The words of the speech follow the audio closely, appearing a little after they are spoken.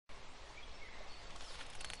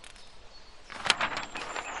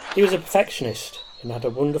He was a perfectionist and had a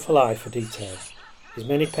wonderful eye for detail. His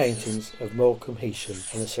many paintings of Morecambe,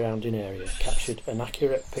 Heysham and the surrounding area captured an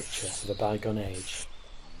accurate picture of a bygone age.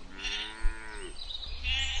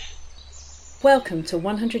 Welcome to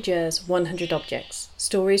 100 Years, 100 Objects,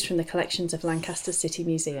 stories from the collections of Lancaster City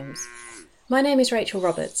Museums. My name is Rachel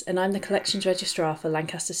Roberts and I'm the Collections Registrar for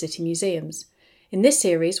Lancaster City Museums. In this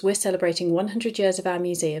series, we're celebrating 100 years of our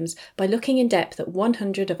museums by looking in depth at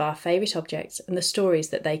 100 of our favourite objects and the stories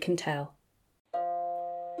that they can tell.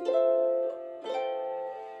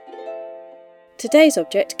 Today's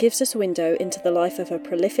object gives us a window into the life of a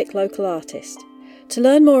prolific local artist. To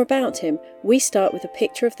learn more about him, we start with a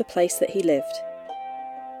picture of the place that he lived.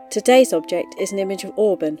 Today's object is an image of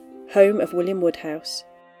Auburn, home of William Woodhouse.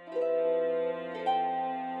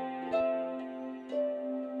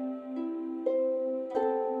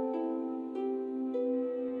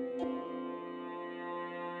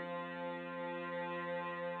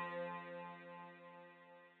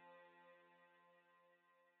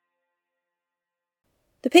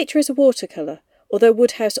 The picture is a watercolour, although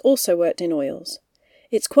Woodhouse also worked in oils.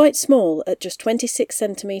 It's quite small at just 26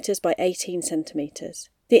 centimetres by 18 centimetres.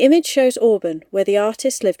 The image shows Auburn, where the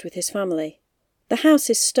artist lived with his family. The house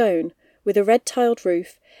is stone, with a red-tiled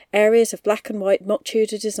roof, areas of black and white mock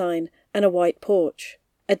Tudor design, and a white porch.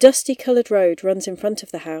 A dusty coloured road runs in front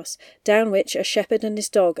of the house, down which a shepherd and his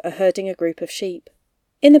dog are herding a group of sheep.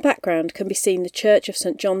 In the background can be seen the Church of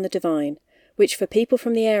St John the Divine, which for people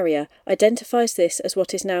from the area identifies this as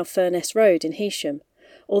what is now Furness Road in Heysham,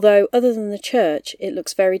 although other than the church it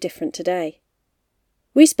looks very different today.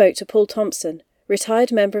 We spoke to Paul Thompson,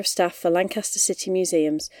 retired member of staff for Lancaster City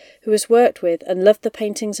Museums, who has worked with and loved the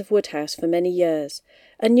paintings of Woodhouse for many years,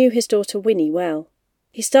 and knew his daughter Winnie well.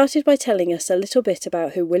 He started by telling us a little bit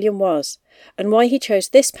about who William was, and why he chose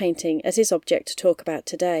this painting as his object to talk about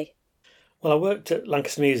today. Well, I worked at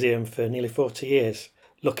Lancaster Museum for nearly 40 years,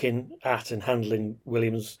 looking at and handling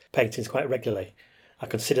William's paintings quite regularly. I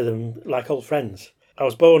consider them like old friends. I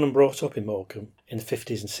was born and brought up in Morecambe in the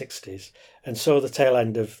 50s and 60s and saw the tail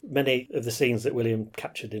end of many of the scenes that William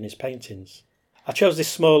captured in his paintings. I chose this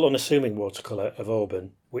small, unassuming watercolour of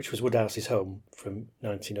Auburn, which was Woodhouse's home from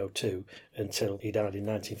 1902 until he died in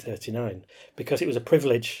 1939, because it was a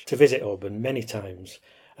privilege to visit Auburn many times,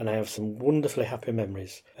 and I have some wonderfully happy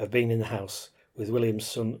memories of being in the house with William's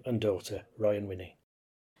son and daughter, Roy and Winnie.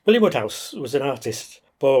 William Woodhouse was an artist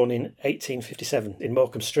born in 1857 in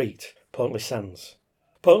Morecambe Street, Portley Sands.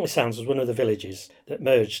 Portley Sands was one of the villages that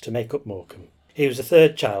merged to make up Morecambe. He was the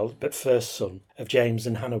third child, but first son, of James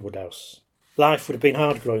and Hannah Woodhouse. Life would have been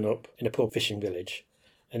hard growing up in a poor fishing village,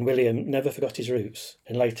 and William never forgot his roots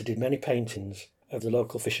and later did many paintings of the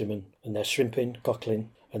local fishermen and their shrimping, cockling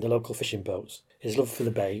and the local fishing boats. His love for the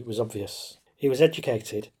bay was obvious. He was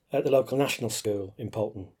educated at the local national school in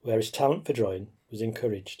Polton, where his talent for drawing was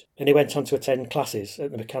encouraged, and he went on to attend classes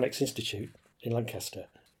at the Mechanics Institute in Lancaster.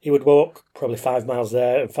 He would walk probably 5 miles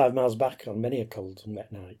there and 5 miles back on many a cold and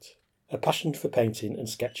wet night. A passion for painting and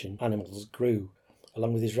sketching animals grew,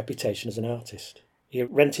 along with his reputation as an artist. He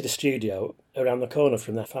rented a studio around the corner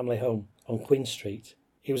from their family home on Queen Street.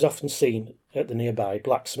 He was often seen at the nearby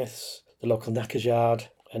blacksmiths, the local knacker's yard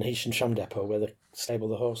and Heysham tram depot where they stable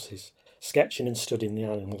the horses, sketching and studying the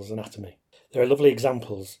animal's anatomy. There are lovely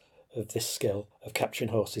examples of this skill of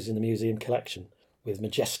capturing horses in the museum collection, with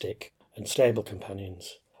majestic and stable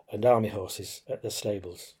companions and army horses at their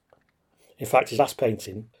stables. In fact, his last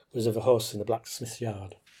painting was of a horse in the blacksmith's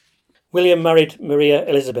yard. William married Maria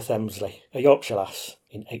Elizabeth Emsley, a Yorkshire lass,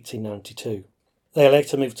 in 1892. They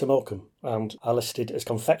later moved to Morecambe and are listed as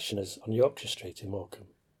confectioners on Yorkshire Street in Morecambe.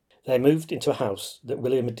 They moved into a house that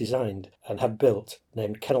William had designed and had built,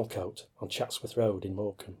 named Kennelcote, on Chatsworth Road in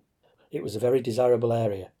Morecambe. It was a very desirable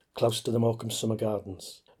area, close to the Morecambe Summer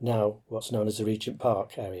Gardens, now what's known as the Regent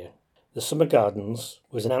Park area. The Summer Gardens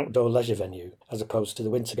was an outdoor leisure venue as opposed to the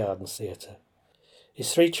Winter Gardens Theatre.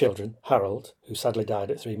 His 3 children, Harold, who sadly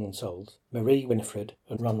died at 3 months old, Marie, Winifred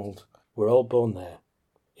and Ronald, were all born there.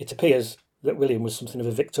 It appears that William was something of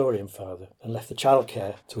a Victorian father and left the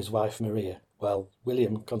childcare to his wife Maria, while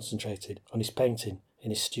William concentrated on his painting in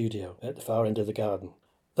his studio at the far end of the garden.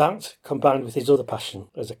 That, combined with his other passion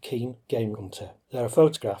as a keen game hunter, there are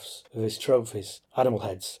photographs of his trophies, animal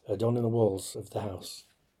heads, adorning the walls of the house.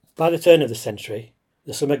 By the turn of the century,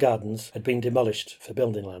 the Summer Gardens had been demolished for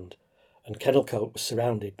building land, and Kennelcote was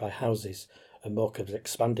surrounded by houses and Morecambe's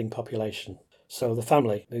expanding population, so the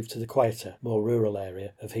family moved to the quieter, more rural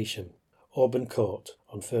area of Heysham, Auburn Court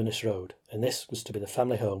on Furness Road, and this was to be the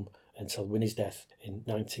family home until Winnie's death in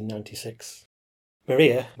 1996.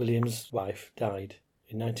 Maria, William's wife, died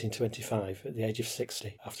in 1925 at the age of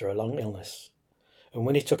 60 after a long illness, and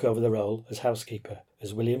when he took over the role as housekeeper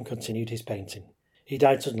as William continued his painting. He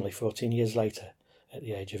died suddenly 14 years later, at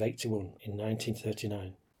the age of 81 in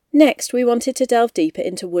 1939. Next, we wanted to delve deeper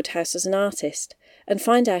into Woodhouse as an artist and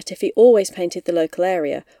find out if he always painted the local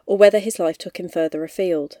area or whether his life took him further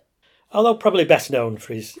afield. Although probably best known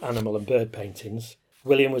for his animal and bird paintings,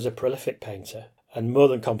 William was a prolific painter and more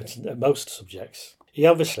than competent at most subjects. He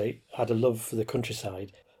obviously had a love for the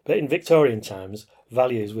countryside, but in Victorian times,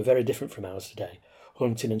 values were very different from ours today.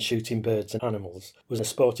 Hunting and shooting birds and animals was a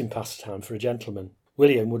sporting pastime for a gentleman.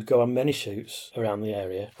 William would go on many shoots around the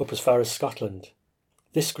area, up as far as Scotland.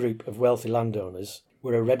 This group of wealthy landowners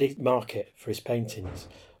were a ready market for his paintings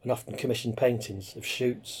and often commissioned paintings of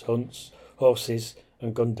shoots, hunts, horses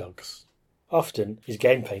and gun dogs. Often his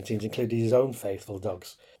game paintings included his own faithful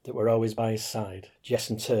dogs that were always by his side, Jess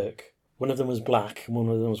and Turk. One of them was black and one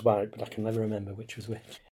of them was white, but I can never remember which was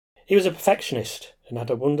which. He was a perfectionist and had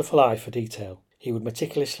a wonderful eye for detail. He would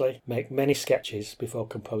meticulously make many sketches before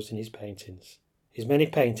composing his paintings. His many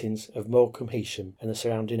paintings of Morecambe, Heysham and the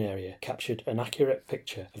surrounding area captured an accurate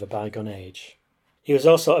picture of a bygone age. He was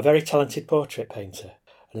also a very talented portrait painter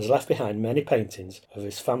and has left behind many paintings of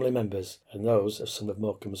his family members and those of some of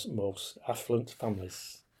Morecambe's most affluent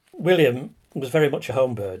families. William was very much a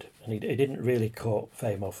home bird and he didn't really court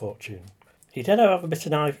fame or fortune. He did have a bit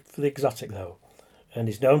of an eye for the exotic though, and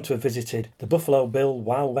is known to have visited the Buffalo Bill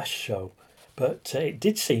Wild West show, but it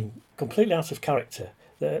did seem completely out of character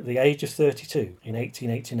that at the age of 32, in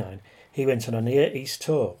 1889, he went on a Near East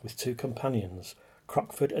tour with two companions,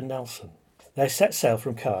 Crockford and Nelson. They set sail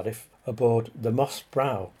from Cardiff aboard the Moss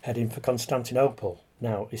Brow, heading for Constantinople,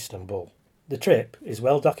 now Istanbul. The trip is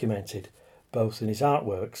well documented, both in his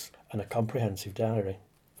artworks and a comprehensive diary.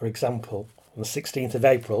 For example, on the 16th of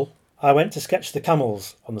April, I went to sketch the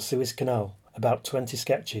camels on the Suez Canal, about 20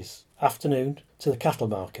 sketches. Afternoon to the cattle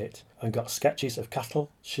market and got sketches of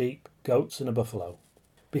cattle, sheep, goats and a buffalo.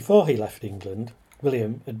 Before he left England,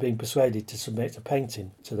 William had been persuaded to submit a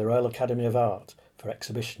painting to the Royal Academy of Art for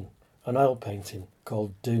exhibition, an oil painting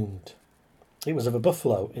called Doomed. It was of a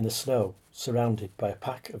buffalo in the snow, surrounded by a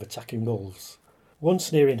pack of attacking wolves.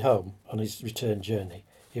 Once nearing home on his return journey,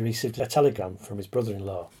 he received a telegram from his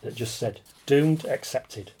brother-in-law that just said, "Doomed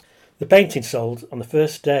accepted." The painting sold on the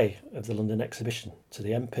first day of the London exhibition to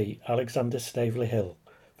the MP Alexander Staveley Hill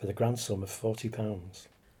for the grand sum of £40.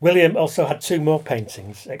 William also had two more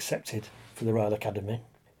paintings accepted for the Royal Academy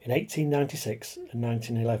in 1896 and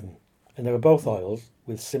 1911, and they were both oils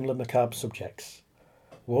with similar macabre subjects.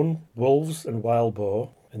 One, wolves and wild boar,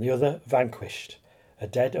 and the other, vanquished. A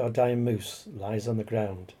dead or dying moose lies on the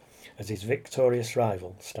ground as his victorious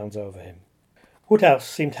rival stands over him. Woodhouse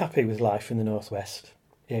seemed happy with life in the northwest.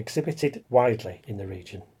 He exhibited widely in the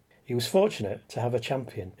region. He was fortunate to have a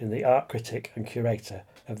champion in the art critic and curator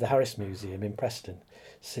of the Harris Museum in Preston,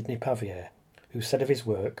 Sidney Pavier, who said of his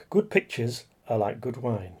work, "Good pictures are like good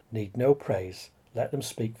wine, need no praise, let them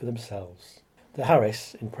speak for themselves." The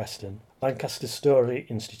Harris in Preston, Lancaster Story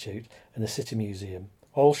Institute and the City Museum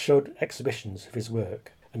all showed exhibitions of his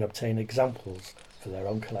work and obtained examples for their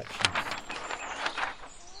own collections.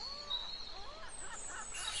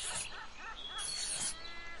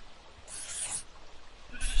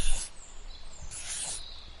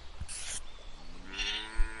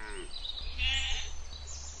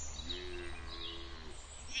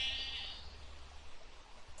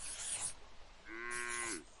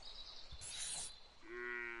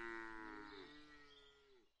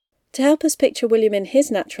 To help us picture William in his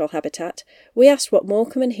natural habitat, we asked what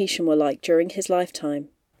Morecambe and Heysham were like during his lifetime.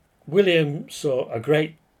 William saw a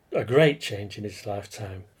great change in his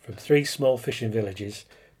lifetime, from 3 small fishing villages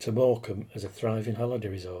to Morecambe as a thriving holiday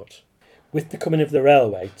resort. With the coming of the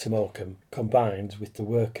railway to Morecambe, combined with the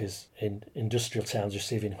workers in industrial towns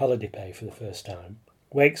receiving holiday pay for the first time,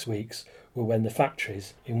 Wakes weeks were when the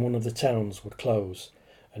factories in one of the towns would close,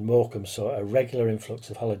 and Morecambe saw a regular influx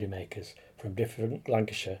of holidaymakers from different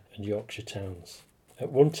Lancashire and Yorkshire towns.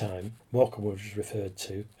 At one time, Morecambe was referred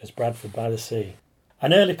to as Bradford by the Sea.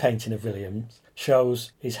 An early painting of William's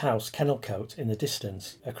shows his house Kennelcote in the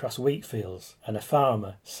distance across wheat fields and a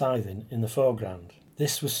farmer scything in the foreground.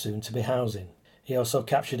 This was soon to be housing. He also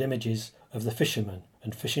captured images of the fishermen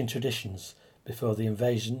and fishing traditions before the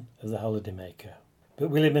invasion of the holidaymaker. But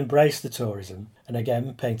William embraced the tourism and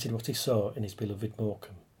again painted what he saw in his beloved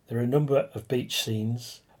Morecambe. There are a number of beach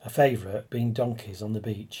scenes, a favourite being donkeys on the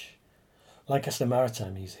beach. Lancaster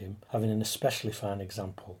Maritime Museum having an especially fine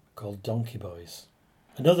example called Donkey Boys.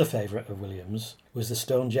 Another favourite of William's was the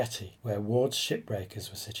Stone Jetty, where Ward's shipbreakers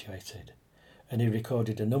were situated, and he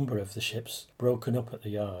recorded a number of the ships broken up at the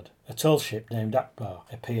yard. A tall ship named Akbar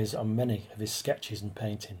appears on many of his sketches and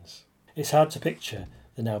paintings. It's hard to picture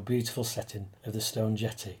the now beautiful setting of the stone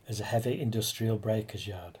jetty as a heavy industrial breakers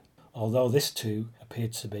yard, although this too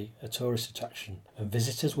appeared to be a tourist attraction and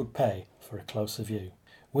visitors would pay for a closer view.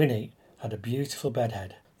 Winnie had a beautiful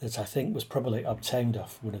bedhead that I think was probably obtained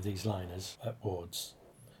off one of these liners at Ward's,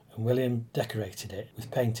 and William decorated it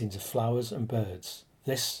with paintings of flowers and birds.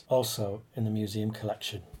 This also in the museum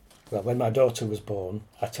collection. Well, when my daughter was born,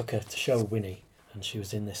 I took her to show Winnie, and she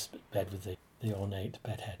was in this bed with the ornate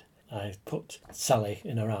bedhead. I put Sally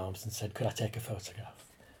in her arms and said, could I take a photograph?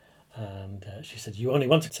 And she said, you only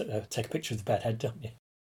wanted to take a picture of the bedhead, don't you?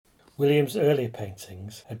 William's earlier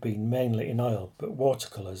paintings had been mainly in oil, but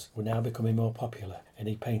watercolours were now becoming more popular, and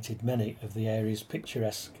he painted many of the area's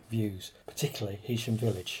picturesque views, particularly Heysham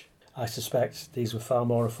Village. I suspect these were far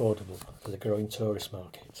more affordable for the growing tourist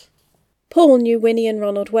market. Paul knew Winnie and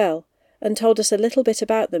Ronald well, and told us a little bit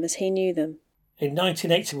about them as he knew them. In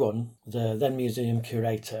 1981, the then museum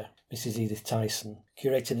curator, Mrs. Edith Tyson,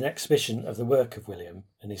 curated an exhibition of the work of William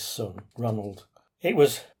and his son, Ronald. It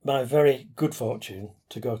was my very good fortune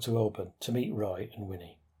to go to Auburn to meet Roy and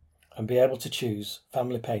Winnie and be able to choose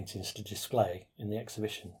family paintings to display in the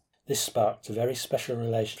exhibition. This sparked a very special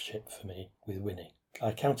relationship for me with Winnie.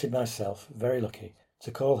 I counted myself very lucky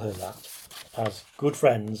to call her that, as good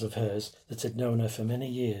friends of hers that had known her for many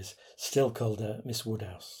years still called her Miss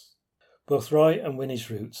Woodhouse. Both Roy and Winnie's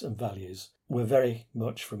roots and values were very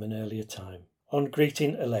much from an earlier time. On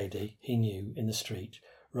greeting a lady he knew in the street,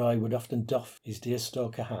 Roy would often doff his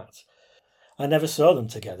deerstalker hat. I never saw them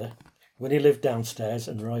together. Winnie lived downstairs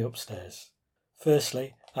and Roy upstairs.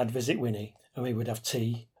 Firstly, I'd visit Winnie and we would have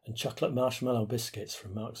tea and chocolate marshmallow biscuits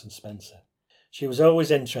from Marks and Spencer. She was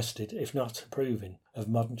always interested, if not approving, of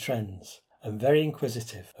modern trends and very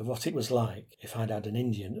inquisitive of what it was like if I'd had an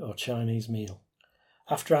Indian or Chinese meal.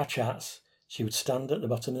 After our chats, she would stand at the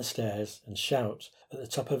bottom of the stairs and shout at the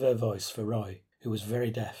top of her voice for Roy, who was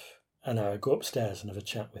very deaf, and I would go upstairs and have a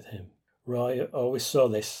chat with him. Roy always saw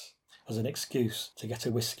this as an excuse to get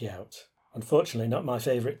a whisky out. Unfortunately, not my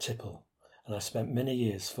favourite tipple, and I spent many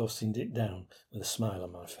years forcing it down with a smile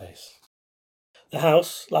on my face. The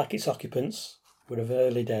house, like its occupants, were of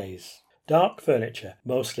early days. Dark furniture,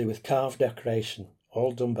 mostly with carved decoration,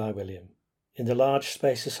 all done by William. In the large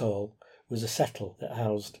spacious hall was a settle that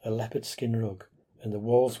housed a leopard skin rug, and the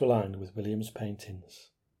walls were lined with William's paintings.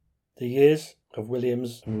 The years of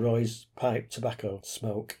William's and Roy's pipe tobacco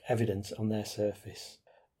smoke evident on their surface.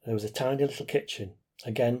 There was a tiny little kitchen,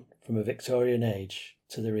 again from a Victorian age,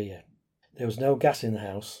 to the rear. There was no gas in the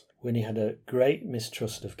house. Winnie had a great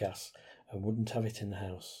mistrust of gas and wouldn't have it in the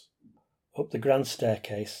house. Up the grand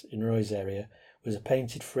staircase in Roy's area was a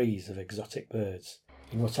painted frieze of exotic birds,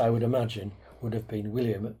 in what I would imagine would have been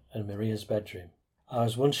William and Maria's bedroom. I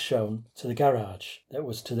was once shown to the garage that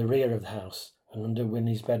was to the rear of the house and under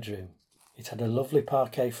Winnie's bedroom. It had a lovely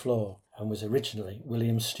parquet floor and was originally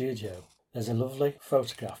William's studio. There's a lovely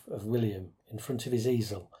photograph of William in front of his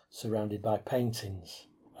easel surrounded by paintings,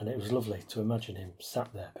 and it was lovely to imagine him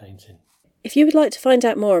sat there painting. If you would like to find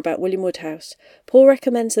out more about William Woodhouse, Paul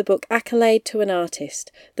recommends the book Accolade to an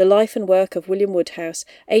Artist, The Life and Work of William Woodhouse,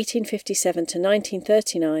 1857 to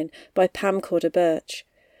 1939, by Pam Corder Birch.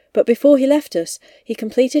 But before he left us, he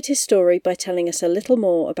completed his story by telling us a little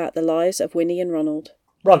more about the lives of Winnie and Ronald.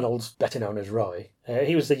 Ronald, better known as Roy,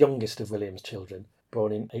 he was the youngest of William's children,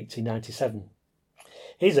 born in 1897.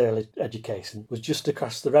 His early education was just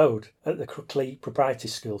across the road at the Crookley Proprietary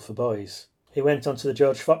School for Boys. He went on to the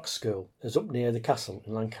George Fox School, that's up near the castle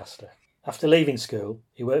in Lancaster. After leaving school,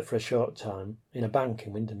 he worked for a short time in a bank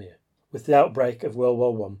in Windermere. With the outbreak of World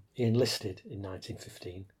War I, he enlisted in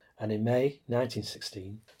 1915, and in May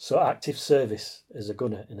 1916 saw active service as a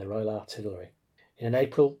gunner in the Royal Artillery. In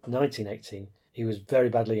April 1918, he was very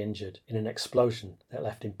badly injured in an explosion that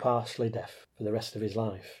left him partially deaf for the rest of his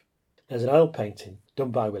life. There's an oil painting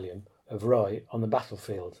done by William of Roy on the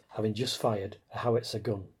battlefield, having just fired a howitzer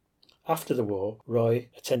gun. After the war, Roy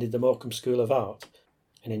attended the Morecambe School of Art,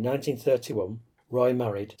 and in 1931 Roy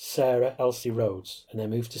married Sarah Elsie Rhodes and they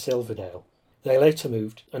moved to Silverdale. They later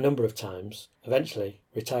moved a number of times, eventually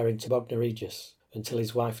retiring to Bognor Regis until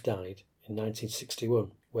his wife died in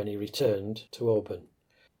 1961 when he returned to Auburn.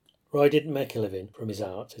 Roy didn't make a living from his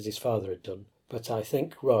art as his father had done, but I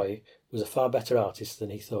think Roy was a far better artist than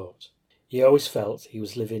he thought. He always felt he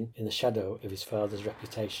was living in the shadow of his father's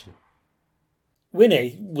reputation.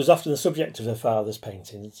 Winnie was often the subject of her father's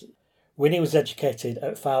paintings. Winnie was educated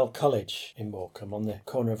at Fyle College in Morecambe on the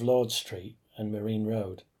corner of Lord Street and Marine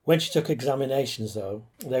Road. When she took examinations, though,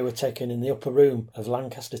 they were taken in the upper room of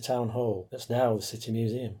Lancaster Town Hall, that's now the City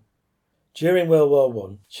Museum. During World War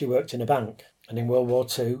I, she worked in a bank, and in World War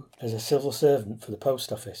II as a civil servant for the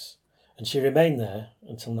post office, and she remained there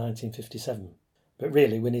until 1957. But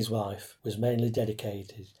really, Winnie's life was mainly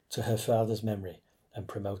dedicated to her father's memory and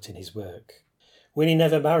promoting his work. Winnie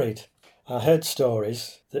never married. I heard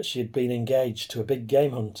stories that she had been engaged to a big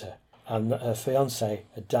game hunter and that her fiancé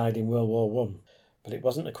had died in World War I, but it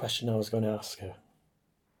wasn't a question I was going to ask her.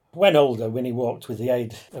 When older, Winnie walked with the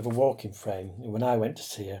aid of a walking frame, and when I went to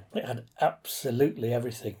see her, it had absolutely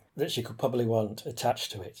everything that she could probably want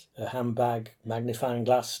attached to it. A handbag, magnifying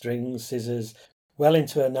glass, strings, scissors. Well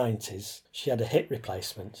into her 90s, she had a hip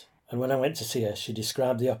replacement, and when I went to see her, she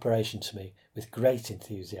described the operation to me with great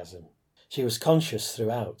enthusiasm. She was conscious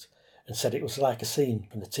throughout, and said it was like a scene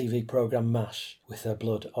from the TV programme MASH, with her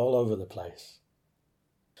blood all over the place.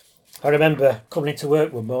 I remember coming into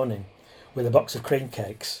work one morning with a box of cream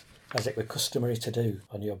cakes, as it were customary to do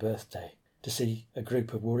on your birthday, to see a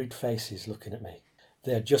group of worried faces looking at me.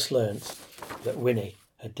 They had just learnt that Winnie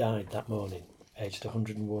had died that morning, aged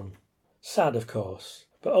 101. Sad, of course,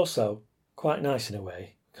 but also quite nice in a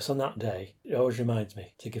way, because on that day it always reminds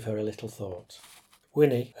me to give her a little thought.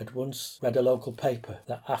 Winnie had once read a local paper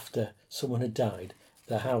that after someone had died,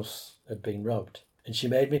 their house had been robbed, and she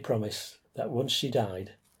made me promise that once she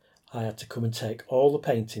died, I had to come and take all the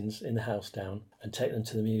paintings in the house down and take them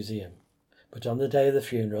to the museum. But on the day of the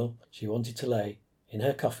funeral, she wanted to lay in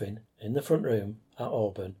her coffin in the front room at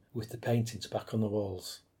Auburn with the paintings back on the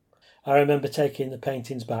walls. I remember taking the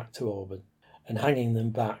paintings back to Auburn and hanging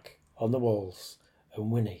them back on the walls, and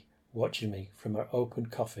Winnie watching me from her open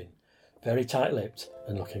coffin, very tight-lipped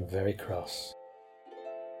and looking very cross.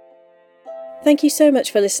 Thank you so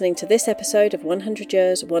much for listening to this episode of 100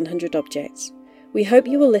 Years, 100 Objects. We hope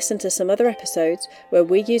you will listen to some other episodes where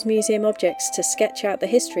we use museum objects to sketch out the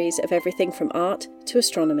histories of everything from art to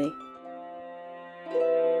astronomy.